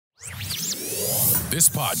This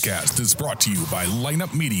podcast is brought to you by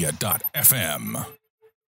lineupmedia.fm.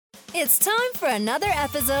 It's time for another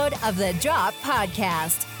episode of The Drop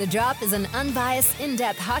Podcast. The Drop is an unbiased,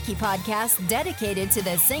 in-depth hockey podcast dedicated to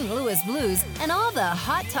the St. Louis Blues and all the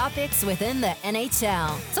hot topics within the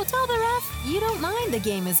NHL. So tell the ref you don't mind the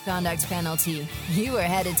game misconduct penalty. You were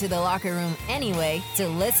headed to the locker room anyway to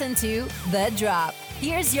listen to The Drop.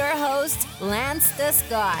 Here's your host, Lance the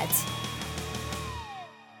Scott.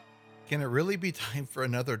 Can it really be time for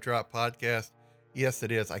another Drop podcast? Yes,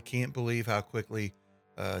 it is. I can't believe how quickly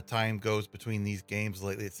time goes between these games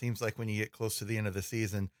lately. It seems like when you get close to the end of the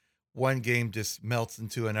season, one game just melts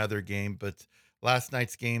into another game. But last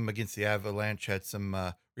night's game against the Avalanche had some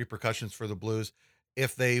repercussions for the Blues.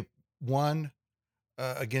 If they won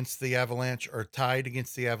against the Avalanche or tied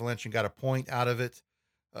against the Avalanche and got a point out of it,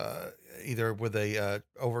 either with a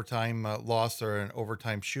overtime loss or an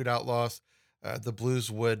overtime shootout loss, the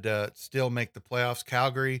Blues would still make the playoffs.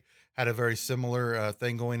 Calgary had a very similar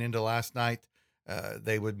thing going into last night.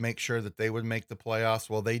 They would make sure that they would make the playoffs.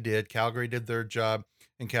 Well, they did. Calgary did their job,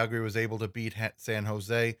 and Calgary was able to beat San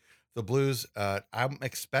Jose. The Blues, I'm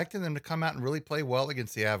expecting them to come out and really play well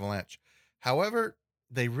against the Avalanche. However,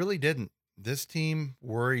 they really didn't. This team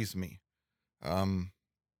worries me. I'm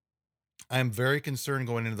very concerned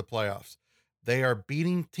going into the playoffs. They are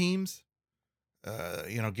beating teams,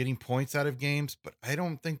 getting points out of games, but I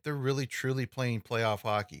don't think they're really truly playing playoff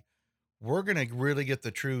hockey. We're going to really get the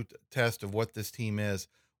true test of what this team is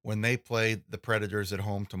when they play the Predators at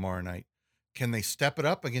home tomorrow night. Can they step it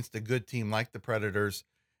up against a good team like the Predators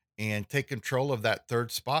and take control of that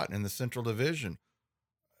third spot in the Central Division?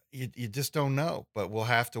 You just don't know, but we'll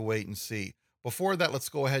have to wait and see. Before that, let's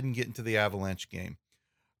go ahead and get into the Avalanche game.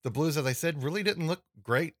 The Blues, as I said, really didn't look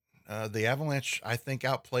great. The Avalanche, I think,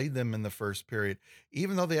 outplayed them in the first period.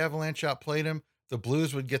 Even though the Avalanche outplayed them, the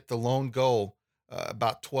Blues would get the lone goal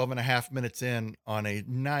about 12 and a half minutes in on a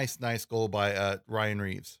nice goal by Ryan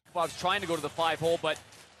Reeves. Bob's trying to go to the 5-hole, but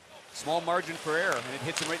small margin for error, and it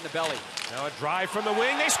hits him right in the belly. Now a drive from the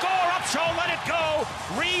wing. They score. Upshaw let it go.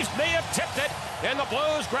 Reeves may have tipped it, and the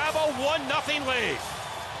Blues grab a 1-0 lead.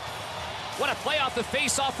 What a play off the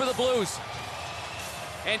face-off for the Blues.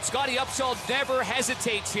 And Scotty Upshaw never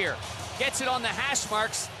hesitates here. Gets it on the hash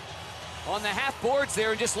marks, on the half boards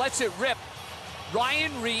there, and just lets it rip.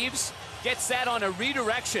 Ryan Reeves gets that on a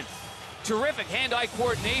redirection. Terrific hand-eye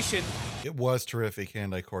coordination. It was terrific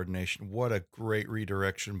hand-eye coordination. What a great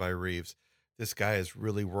redirection by Reeves. This guy has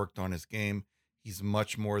really worked on his game. He's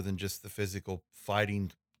much more than just the physical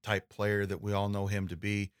fighting type player that we all know him to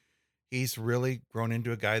be. He's really grown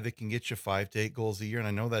into a guy that can get you 5 to 8 goals a year. And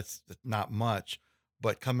I know that's not much,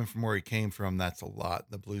 but coming from where he came from, that's a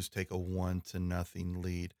lot. The Blues take a 1-0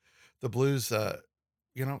 lead. The Blues,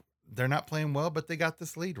 they're not playing well, but they got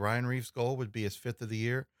this lead. Ryan Reeves' goal would be his 5th of the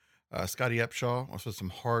year. Scotty Upshaw, also some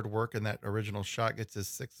hard work in that original shot, gets his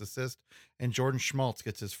 6th assist. And Jordan Schmaltz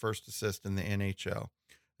gets his 1st assist in the NHL.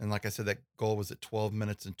 And like I said, that goal was at 12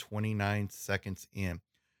 minutes and 29 seconds in.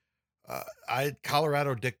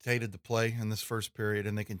 Colorado dictated the play in this first period,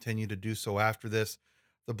 and they continue to do so after this.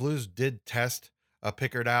 The Blues did test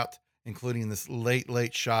Pickard out, including this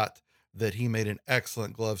late shot that he made an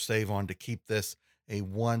excellent glove save on to keep this a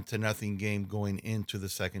 1-0 game going into the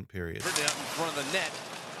second period. Down in front of the net.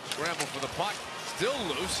 Scramble for the puck. Still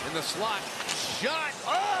loose in the slot. Shot.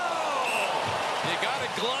 Oh! You got to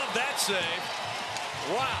glove that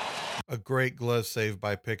save. Wow. A great glove save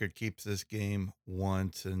by Pickard keeps this game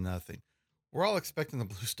 1-0. We're all expecting the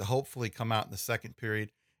Blues to hopefully come out in the second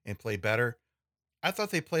period and play better. I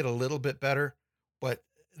thought they played a little bit better, but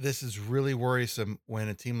this is really worrisome when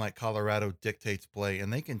a team like Colorado dictates play,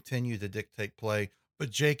 and they continue to dictate play. But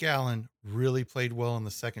Jake Allen really played well in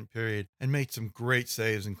the second period and made some great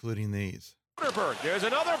saves, including these. There's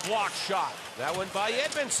another block shot. That one by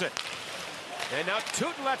Edmondson. And now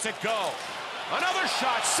Tootin lets it go. Another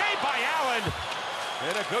shot saved by Allen.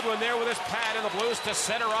 And a good one there with his pad and the Blues to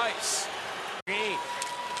center ice. Game.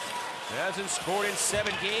 Hasn't scored in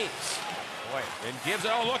 7 games. Boy, and gives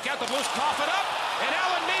it, look out, the Blues cough it up. And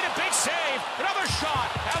Allen made a big save. Another shot.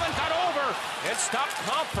 Allen got over and stopped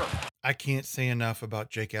Comfort. I can't say enough about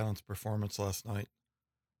Jake Allen's performance last night.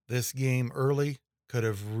 This game early could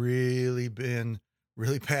have really been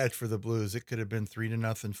really bad for the Blues. It could have been 3-0,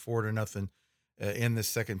 4-0 in the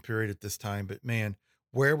second period at this time. But man,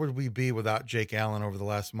 where would we be without Jake Allen over the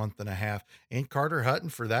last month and a half? And Carter Hutton,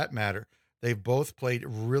 for that matter. They've both played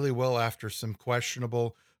really well after some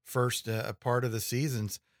questionable first part of the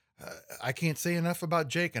seasons. I can't say enough about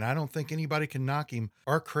Jake, and I don't think anybody can knock him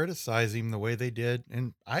or criticize him the way they did,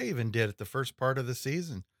 and I even did at the first part of the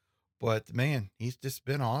season. But man, he's just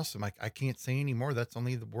been awesome. I can't say anymore. That's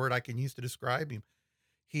only the word I can use to describe him.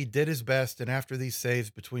 He did his best. And after these saves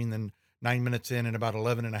between the 9 minutes in and about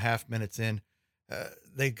 11 and a half minutes in,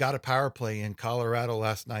 they got a power play in. Colorado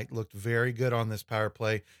last night looked very good on this power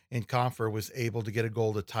play, and Confer was able to get a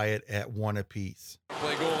goal to tie it at 1 apiece.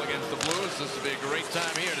 Play goal against the Blues. This would be a great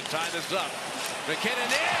time here to tie this up. McKinnon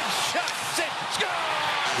in, shot, sit, score!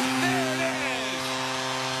 There it is!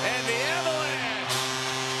 And the Avalanche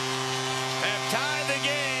have tied the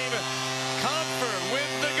game. Comfort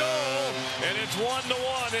with the goal, and it's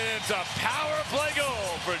 1-1, and it's a power play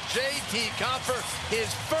goal for J.T. Comfort,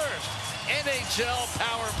 his first NHL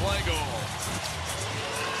power play goal.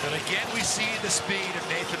 And again, we see the speed of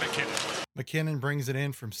Nathan McKinnon. McKinnon brings it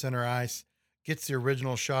in from center ice, gets the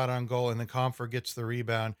original shot on goal, and then Comfer gets the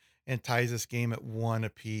rebound and ties this game at 1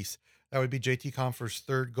 apiece. That would be JT Comfer's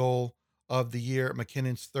 3rd goal of the year,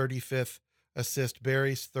 McKinnon's 35th assist,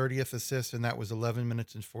 Barry's 30th assist, and that was 11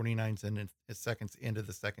 minutes and 49 seconds into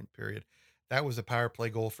the second period. That was a power play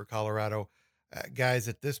goal for Colorado. Guys,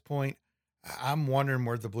 at this point, I'm wondering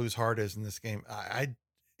where the Blues' heart is in this game.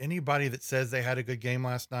 Anybody that says they had a good game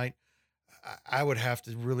last night, I would have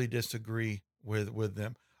to really disagree with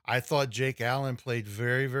them. I thought Jake Allen played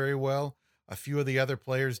very, very well. A few of the other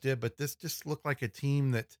players did, but this just looked like a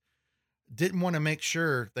team that didn't want to make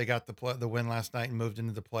sure they got the win last night and moved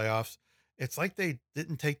into the playoffs. It's like they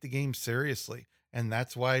didn't take the game seriously, and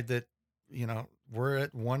that's why we're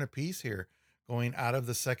at 1 apiece here going out of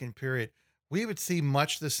the second period. We would see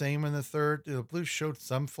much the same in the third. The Blues showed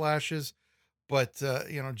some flashes, but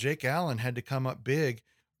Jake Allen had to come up big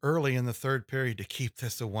early in the third period to keep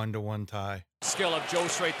this a 1-1 tie. Skill of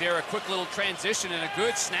Jost right there, a quick little transition and a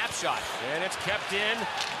good snapshot. And it's kept in.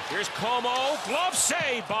 Here's Como. Glove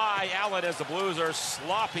save by Allen as the Blues are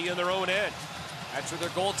sloppy in their own end. That's where their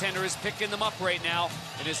goaltender is picking them up right now.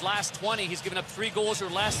 In his last 20, he's given up 3 goals or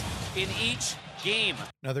less in each game.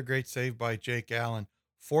 Another great save by Jake Allen.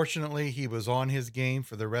 Fortunately, he was on his game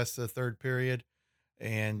for the rest of the third period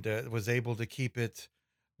and was able to keep it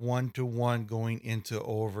 1-1 going into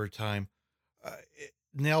overtime.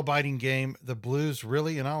 Nail-biting game. The Blues,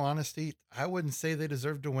 really, in all honesty, I wouldn't say they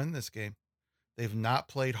deserve to win this game. They've not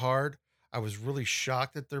played hard. I was really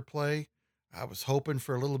shocked at their play. I was hoping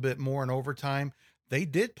for a little bit more in overtime. They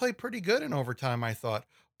did play pretty good in overtime, I thought.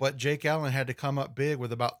 But Jake Allen had to come up big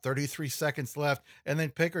with about 33 seconds left, and then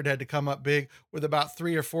Pickard had to come up big with about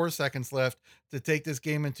 3 or 4 seconds left to take this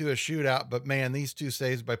game into a shootout. But, man, these 2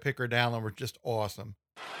 saves by Pickard and Allen were just awesome.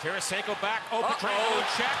 Tarasenko back.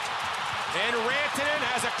 Pietrangelo checked. And Rantanen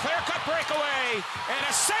has a clear-cut breakaway. And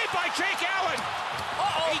a save by Jake Allen.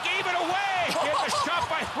 He gave it away. And the shot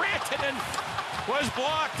by Rantanen was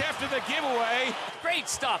blocked after the giveaway. Great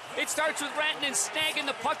stuff. It starts with Rantanen snagging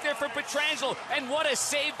the puck there for Pietrangelo. And what a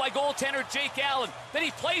save by goaltender Jake Allen. Then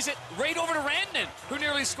he plays it right over to Rantanen, who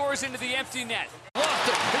nearly scores into the empty net. Lost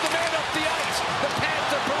it. There's a man up the ice. The pass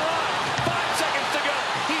to Perron. 5 seconds to go.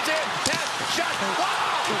 He's in. Pass. Shot. Wow.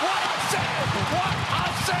 What a save. What a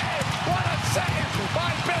save. What a save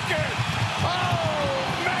by Pickard.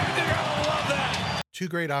 Oh, man, you're going to love that. 2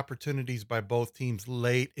 great opportunities by both teams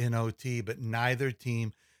late in OT, but neither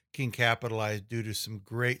team can capitalize due to some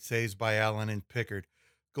great saves by Allen and Pickard.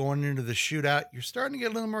 Going into the shootout, you're starting to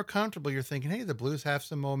get a little more comfortable. You're thinking, hey, the Blues have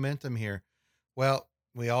some momentum here. Well,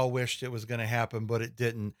 we all wished it was going to happen, but it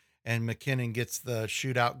didn't. And McKinnon gets the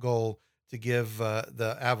shootout goal to give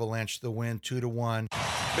the Avalanche the win 2-1.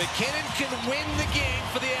 McKinnon can win the game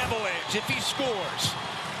for the Avalanche if he scores.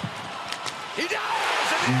 He does,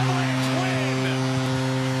 and the Avalanche win.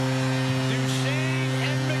 Duchesne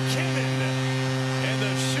and McKinnon, and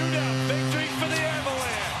the shootout victory for the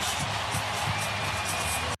Avalanche.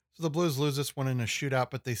 So the Blues lose this one in a shootout,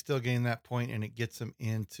 but they still gain that point, and it gets them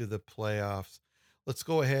into the playoffs. Let's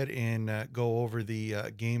go ahead and go over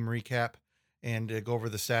the game recap and go over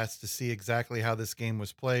the stats to see exactly how this game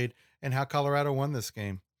was played and how Colorado won this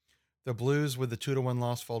game. The Blues with the 2-1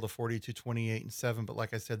 loss fall to 42-28-7, but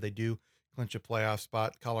like I said, they do clinch a playoff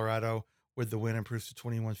spot. Colorado with the win improves to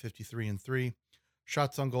 21-53-3.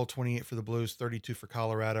 Shots on goal 28 for the Blues, 32 for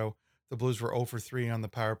Colorado. The Blues were 0 for 3 on the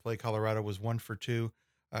power play. Colorado was 1 for 2.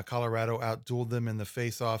 Colorado outdueled them in the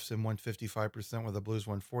faceoffs and won 55%, where the Blues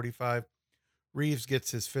won 45. Reeves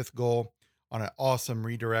gets his 5th goal on an awesome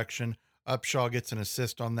redirection. Upshaw gets an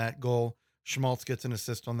assist on that goal. Schmaltz gets an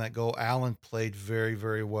assist on that goal. Allen played very,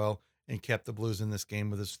 very well and kept the Blues in this game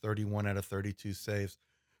with his 31 out of 32 saves.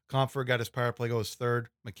 Comfort got his power play goal, his 3rd.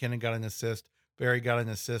 McKinnon got an assist. Barry got an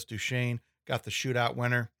assist. Duchesne got the shootout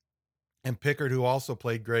winner. And Pickard, who also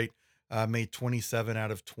played great, made 27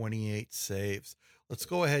 out of 28 saves. Let's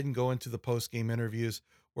go ahead and go into the post-game interviews.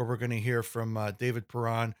 where we're going to hear from David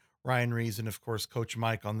Perron, Ryan Reeves, and of course, Coach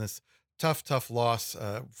Mike on this tough loss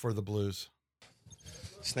for the Blues.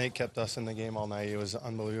 Snake kept us in the game all night. It was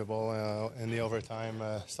unbelievable in the overtime,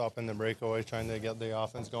 stopping the breakaway, trying to get the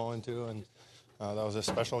offense going too. And that was a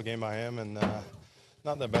special game by him, and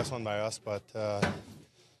not the best one by us, but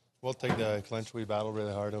we'll take the clinch. We battled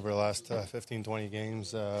really hard over the last 15, 20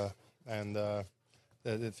 games, and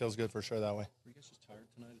it feels good for sure that way. Were you guys just tired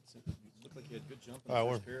tonight? It looked like you had a good jump in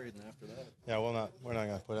the first period, and after that. Yeah, we're not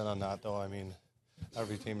going to put it on that, though. I mean,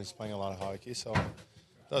 every team is playing a lot of hockey, so it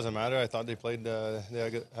doesn't matter. I thought they played,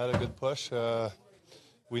 they had a good push.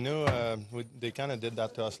 We knew they kind of did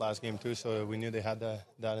that to us last game, too, so we knew they had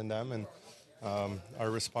that in them, and our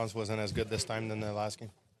response wasn't as good this time than the last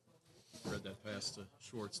game. Read that pass to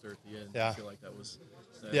Schwartz there at the end. Yeah. I feel like that was.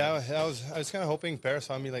 Yeah, I was kind of hoping Paris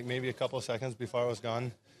saw me like maybe a couple of seconds before I was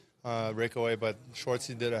gone, breakaway. But Schwartz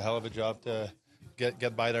did a hell of a job to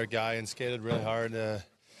get by their guy and skated really hard.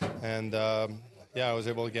 And I was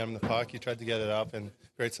able to get him the puck. He tried to get it up, and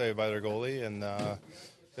great save by their goalie. And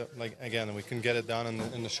again, we couldn't get it done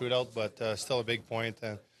in the shootout, but still a big point,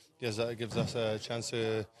 and gives us a chance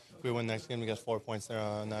to, if we win next game, to get 4 points there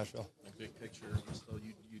on Nashville. Big picture, still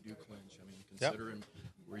you do clinch. I mean, considering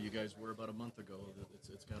where you guys were about a month ago,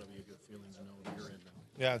 it's got to be a good feeling to know that you're in now.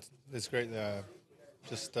 Yeah, it's great.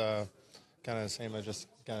 Just kind of the same I just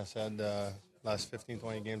kind of said. Last 15,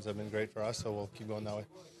 20 games have been great for us, so we'll keep going that way.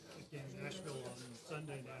 Game Nashville on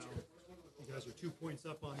Sunday now. You guys are 2 points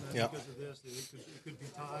up on them because of this. It could be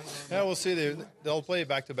tied. Yeah, we'll see. They'll play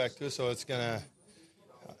back-to-back too, so it's going to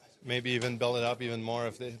maybe even build it up even more.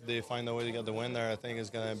 If they find a way to get the win there, I think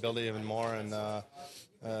it's going to build it even more. And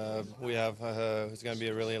we have it's going to be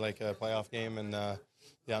a really like a playoff game, and the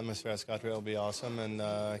atmosphere at Scottrade will be awesome. And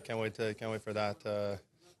can't wait for that.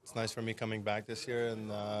 It's nice for me coming back this year,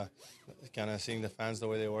 and kind of seeing the fans the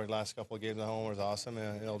way they were the last couple of games at home was awesome.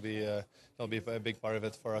 And it'll be a big part of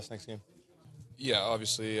it for us next game. Yeah,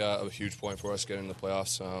 obviously a huge point for us getting in the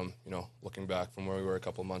playoffs. Looking back from where we were a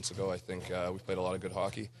couple of months ago, I think we played a lot of good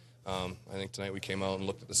hockey. I think tonight we came out and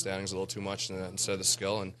looked at the standings a little too much instead of the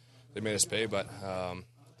skill, and they made us pay. But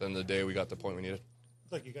at the end of the day, we got the point we needed.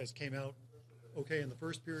 It's like you guys came out okay in the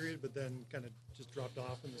first period, but then kind of just dropped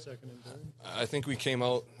off in the second and third. I think we came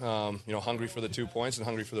out, hungry for the 2 points and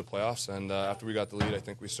hungry for the playoffs. And after we got the lead, I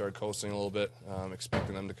think we started coasting a little bit,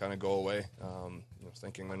 expecting them to kind of go away,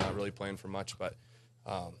 thinking they're not really playing for much. But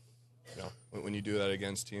when you do that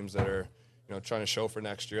against teams that are, trying to show for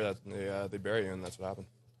next year, that they bury you, and that's what happened.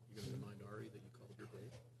 You going to remind Ari that you called your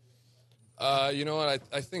goal? You know what?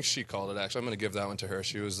 I think she called it. Actually, I'm going to give that one to her.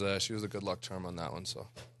 She was a good luck charm on that one. So.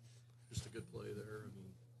 Just a good play there. I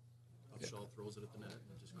mean, Upshaw throws it at the net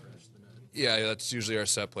and just crashes the net. Yeah, that's usually our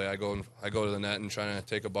set play. I go to the net and try to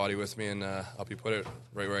take a body with me and help you put it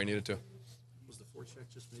right where I need it to. Was the forecheck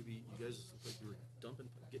just maybe you guys looked like you were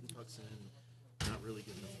getting pucks in, and not really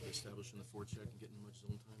getting establishing the forecheck and getting much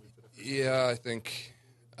zone time? Yeah, I think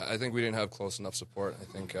we didn't have close enough support. I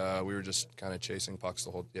think we were just kind of chasing pucks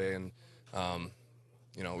the whole day, and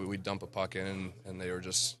we'd dump a puck in, and they were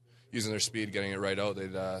just using their speed, getting it right out.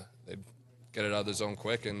 They'd get it out of the zone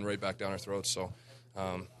quick and right back down our throats. So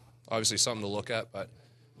obviously something to look at, but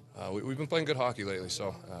we've been playing good hockey lately,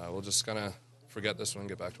 so we'll just kind of forget this one and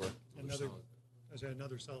get back to work.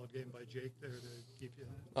 Another solid game by Jake there to keep you.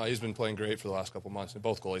 He's been playing great for the last couple of months.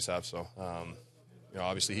 Both goalies have, so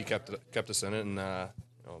obviously he kept us in it, and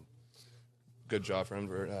good job for him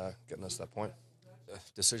for getting us to that point.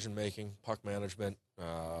 Decision making, puck management,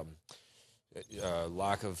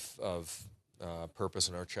 lack of purpose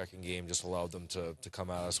in our checking game just allowed them to come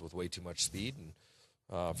at us with way too much speed,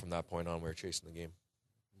 and from that point on, we were chasing the game.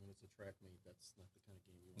 When it's a track meet, that's not the kind of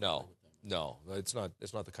game you want to play with them. No,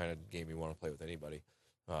 it's not the kind of game you want to play with anybody.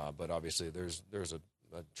 But obviously, there's a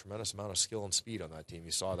tremendous amount of skill and speed on that team.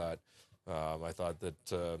 You saw that. I thought that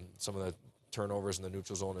some of the turnovers in the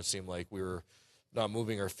neutral zone, it seemed like we were not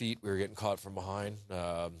moving our feet. We were getting caught from behind,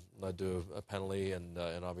 led to a penalty and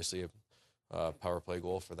obviously a power play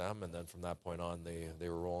goal for them. And then from that point on, they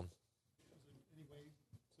were rolling. Was it in any way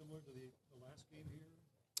similar to the last game here?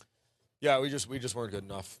 Yeah, we just weren't good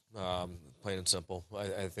enough, plain and simple.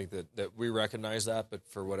 I think that we recognize that, but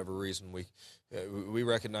for whatever reason, we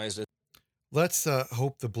recognized it. Let's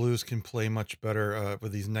hope the Blues can play much better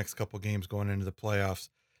with these next couple games going into the playoffs.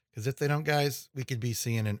 Because if they don't, guys, we could be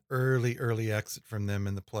seeing an early exit from them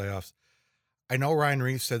in the playoffs. I know Ryan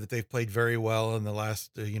Reeves said that they've played very well in the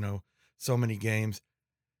last, so many games.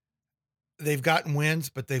 They've gotten wins,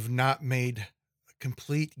 but they've not made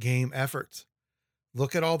complete game efforts.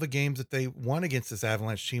 Look at all the games that they won against this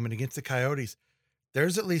Avalanche team and against the Coyotes.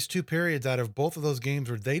 there's at least 2 periods out of both of those games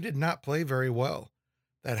where they did not play very well.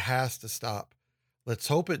 That has to stop. Let's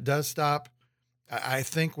hope it does stop. I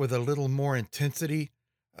think with a little more intensity,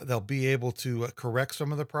 they'll be able to correct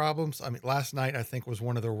some of the problems. I mean, last night, I think, was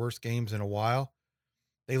one of their worst games in a while.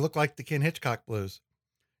 They look like the Ken Hitchcock Blues,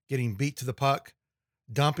 getting beat to the puck,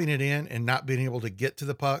 dumping it in and not being able to get to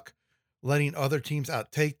the puck, letting other teams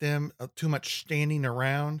outtake them, too much standing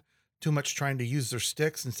around, too much trying to use their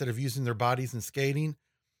sticks instead of using their bodies and skating.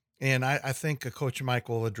 And I think Coach Mike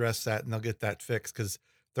will address that and they'll get that fixed because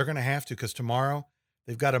they're going to have to, because tomorrow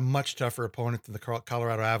they've got a much tougher opponent than the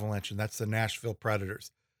Colorado Avalanche, and that's the Nashville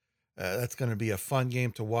Predators. That's going to be a fun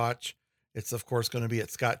game to watch. It's, of course, going to be at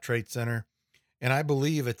Scott Trade Center. And I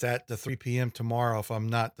believe it's at the 3 p.m. tomorrow, if I'm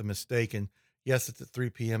not mistaken. Yes, it's at 3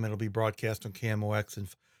 p.m. It'll be broadcast on KMOX and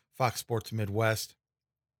Fox Sports Midwest.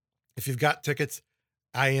 If you've got tickets,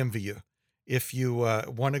 I envy you. If you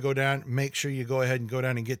want to go down, make sure you go ahead and go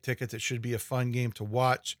down and get tickets. It should be a fun game to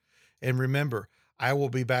watch. And remember, I will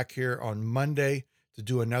be back here on Monday to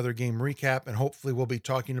do another game recap, and hopefully we'll be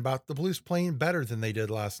talking about the Blues playing better than they did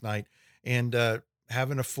last night and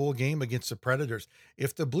having a full game against the Predators.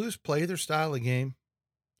 If the Blues play their style of game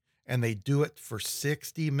and they do it for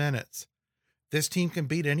 60 minutes, this team can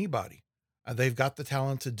beat anybody. They've got the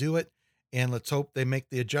talent to do it, and let's hope they make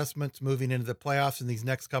the adjustments moving into the playoffs in these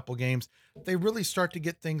next couple games. They really start to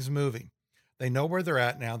get things moving. They know where they're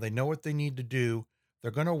at now. They know what they need to do.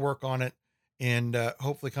 They're going to work on it, and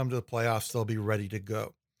hopefully come to the playoffs, they'll be ready to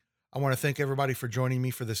go. I want to thank everybody for joining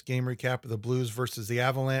me for this game recap of the Blues versus the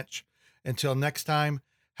Avalanche. Until next time,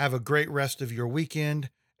 have a great rest of your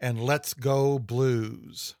weekend, and let's go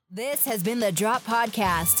Blues. This has been the Drop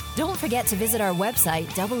Podcast. Don't forget to visit our website,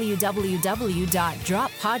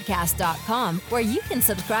 www.droppodcast.com, where you can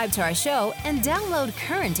subscribe to our show and download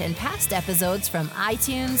current and past episodes from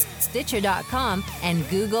iTunes, Stitcher.com, and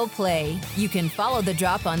Google Play. You can follow The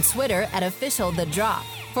Drop on Twitter at @officialthedrop.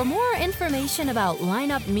 For more information about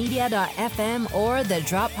lineupmedia.fm or the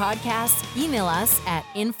Drop Podcast, email us at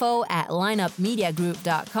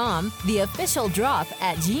info@lineupmediagroup.com, the official drop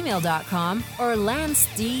 @gmail.com, or Lance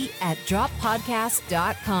D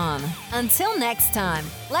 @droppodcast.com. Until next time,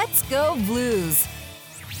 let's go Blues.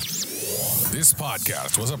 This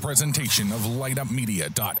podcast was a presentation of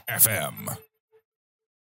lineupmedia.fm.